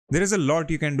There is a lot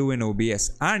you can do in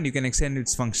OBS, and you can extend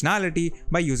its functionality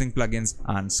by using plugins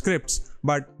and scripts,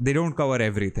 but they don't cover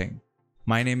everything.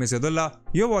 My name is Yadullah,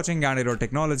 you're watching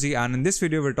Candid.Technology, and in this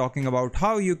video we're talking about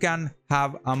how you can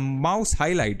have a mouse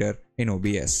highlighter in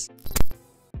OBS.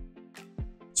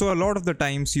 So a lot of the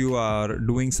times you are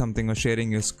doing something or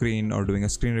sharing your screen or doing a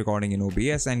screen recording in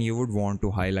OBS and you would want to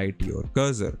highlight your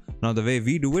cursor. Now the way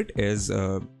we do it is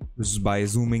by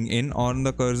zooming in on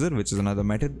the cursor, which is another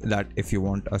method that if you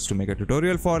want us to make a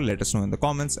tutorial for, let us know in the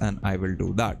comments and I will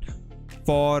do that.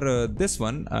 For this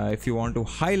one, if you want to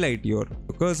highlight your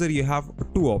cursor, you have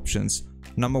two options.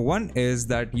 Number one is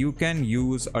that you can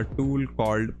use a tool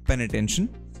called Pen-Attention.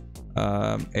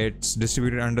 It's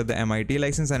distributed under the MIT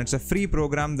license and it's a free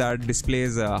program that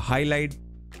displays a highlight,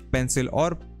 pencil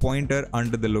or pointer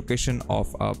under the location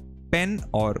of a pen,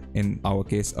 or in our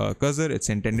case a cursor. It's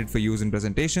intended for use in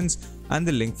presentations and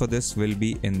the link for this will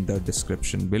be in the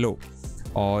description below.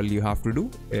 All you have to do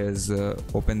is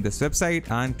open this website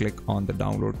and click on the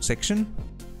download section.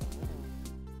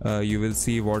 You will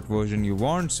see what version you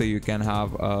want, so you can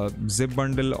have a zip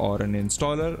bundle or an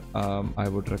installer. I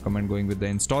would recommend going with the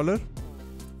installer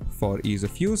for ease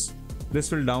of use. This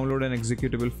will download an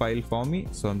executable file for me,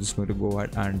 so I'm just going to go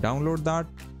ahead and download that.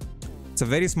 It's a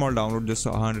very small download, just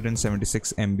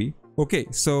 176 MB. Okay,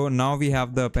 so now we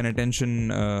have the Pen-Attention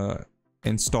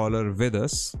installer with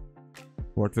us.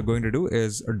 What we're going to do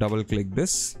is double click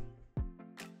this.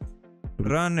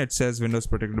 Run, it says Windows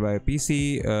protected by a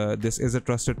PC. This is a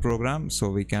trusted program, so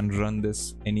we can run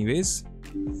this anyways.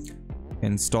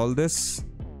 Install this.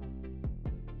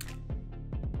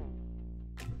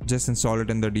 Just install it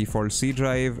in the default C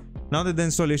drive. Now that the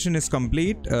installation is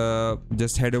complete,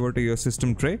 just head over to your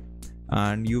system tray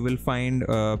and you will find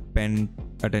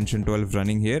Pen-Attention 12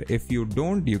 running here. If you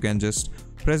don't, you can just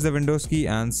press the Windows key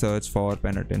and search for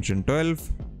Pen-Attention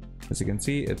 12. As you can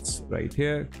see, it's right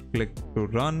here. Click to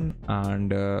run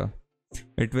and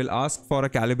it will ask for a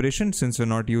calibration. Since we're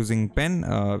not using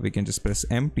pen, we can just press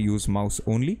M to use mouse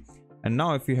only. And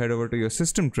now if you head over to your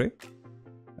system tray,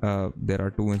 there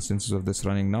are two instances of this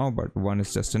running now, but one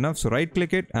is just enough. So right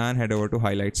click it and head over to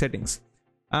highlight settings.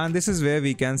 And this is where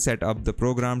we can set up the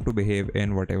program to behave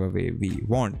in whatever way we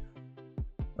want.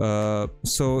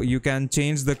 So you can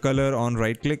change the color on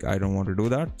right click. I don't want to do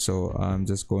that, so I'm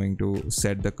just going to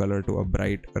set the color to a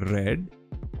bright red,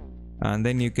 and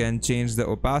then you can change the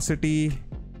opacity.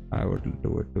 I would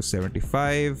do it to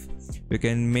 75. You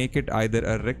can make it either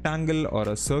a rectangle or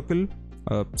a circle.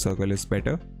 Circle is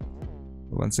better.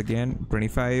 Once again,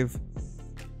 25.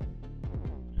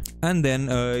 And then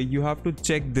you have to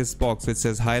check this box which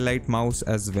says highlight mouse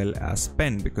as well as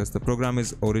pen, because the program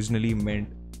is originally meant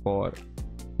for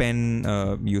pen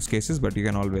use cases, but you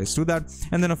can always do that.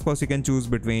 And then of course you can choose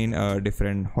between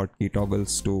different hotkey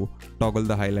toggles to toggle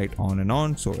the highlight on and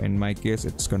on. So in my case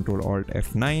it's Ctrl Alt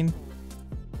F9,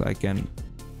 so I can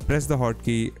press the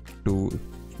hotkey to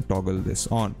toggle this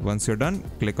on. Once you're done,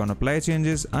 click on apply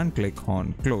changes and click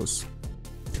on close.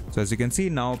 So as you can see,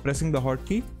 now pressing the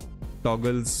hotkey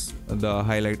toggles the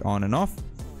highlight on and off,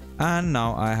 and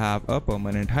now I have a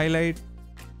permanent highlight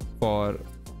for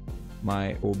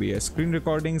my OBS screen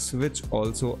recordings, which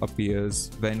also appears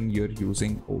when you're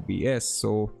using OBS.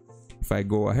 So if I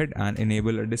go ahead and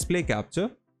enable a display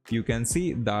capture, you can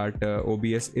see that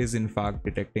OBS is in fact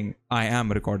detecting I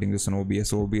am recording this on OBS.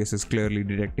 So OBS is clearly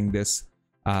detecting this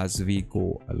as we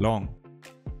go along.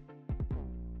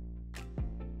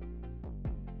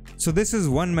 So this is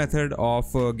one method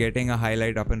of getting a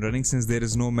highlight up and running, since there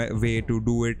is no way to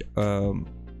do it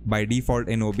by default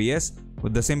in OBS.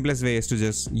 But the simplest way is to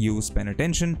just use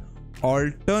Pen-Attention.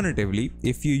 Alternatively,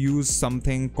 if you use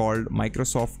something called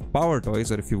Microsoft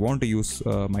PowerToys, or if you want to use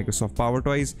Microsoft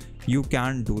PowerToys, you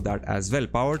can do that as well.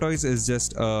 PowerToys is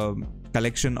just a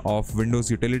collection of Windows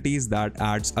utilities that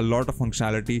adds a lot of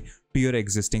functionality to your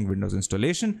existing Windows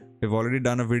installation. We've already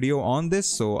done a video on this,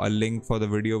 so a link for the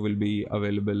video will be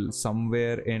available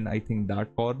somewhere in, I think,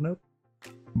 that corner.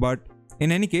 But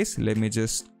in any case, let me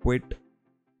just quit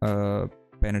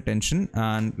Pen-Attention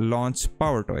and launch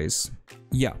PowerToys.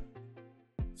 Yeah.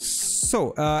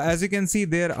 So as you can see,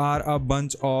 there are a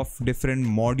bunch of different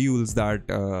modules that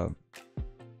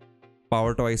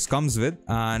PowerToys comes with,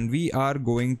 and we are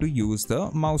going to use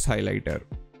the mouse highlighter.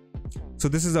 So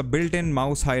this is a built-in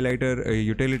mouse highlighter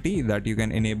utility that you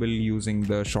can enable using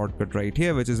the shortcut right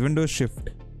here, which is Windows Shift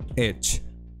H.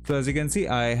 So as you can see,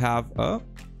 I have a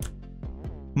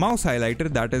mouse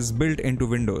highlighter that is built into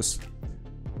Windows.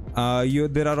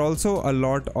 There are also a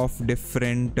lot of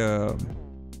different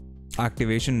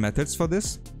activation methods for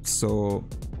this. So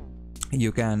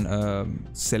you can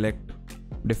select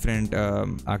different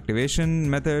activation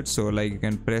methods. So like you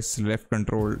can press left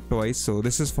control twice. So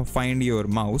this is for find your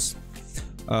mouse.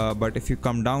 But if you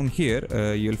come down here,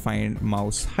 you'll find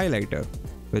mouse highlighter,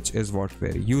 which is what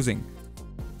we're using.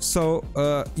 So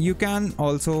you can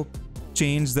also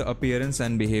change the appearance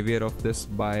and behavior of this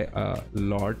by a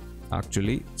lot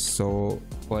actually. So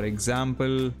for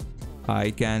example,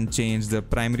 I can change the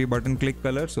primary button click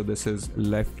color. So this is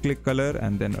left click color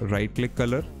and then right click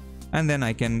color. And then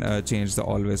I can change the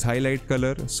always highlight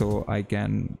color. So I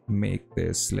can make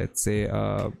this, let's say,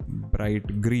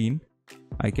 bright green.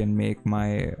 I can make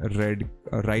my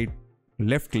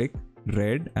left click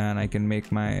red, and I can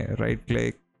make my right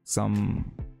click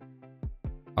some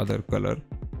other color.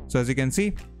 So as you can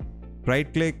see,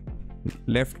 right click,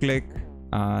 left click,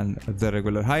 and the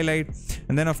regular highlight.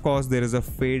 And then of course there is a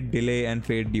fade delay and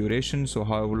fade duration. So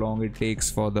how long it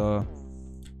takes for the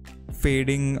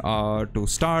fading to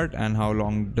start and how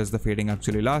long does the fading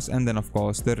actually last. And then of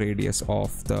course the radius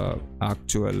of the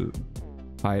actual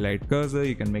highlight cursor.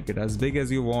 You can make it as big as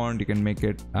you want, you can make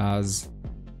it as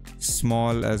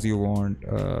small as you want.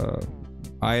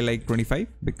 I like 25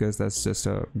 because that's just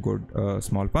a good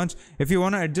small punch. If you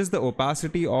want to adjust the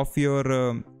opacity of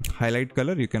your highlight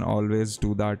color, you can always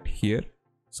do that here.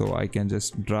 So I can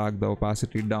just drag the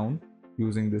opacity down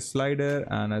using this slider,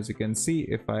 and as you can see,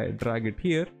 if I drag it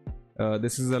here,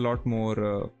 this is a lot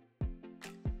more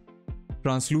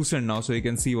translucent now, so you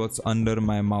can see what's under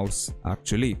my mouse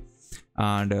actually.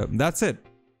 And that's it.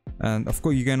 And of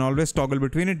course you can always toggle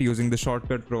between it using the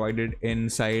shortcut provided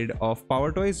inside of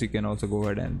PowerToys. You can also go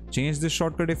ahead and change this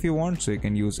shortcut if you want, so you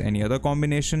can use any other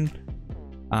combination.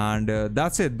 And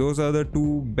that's it. Those are the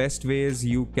two best ways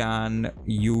you can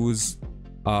use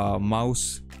a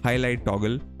mouse highlight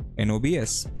toggle in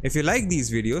OBS. If you like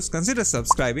these videos, consider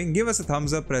subscribing, give us a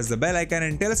thumbs up, press the bell icon,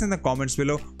 and tell us in the comments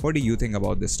below what do you think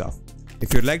about this stuff.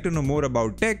 If you'd like to know more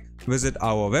about tech, visit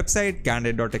our website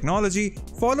Candid.Technology,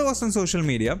 follow us on social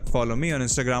media, follow me on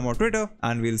Instagram or Twitter,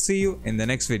 and we'll see you in the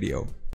next video.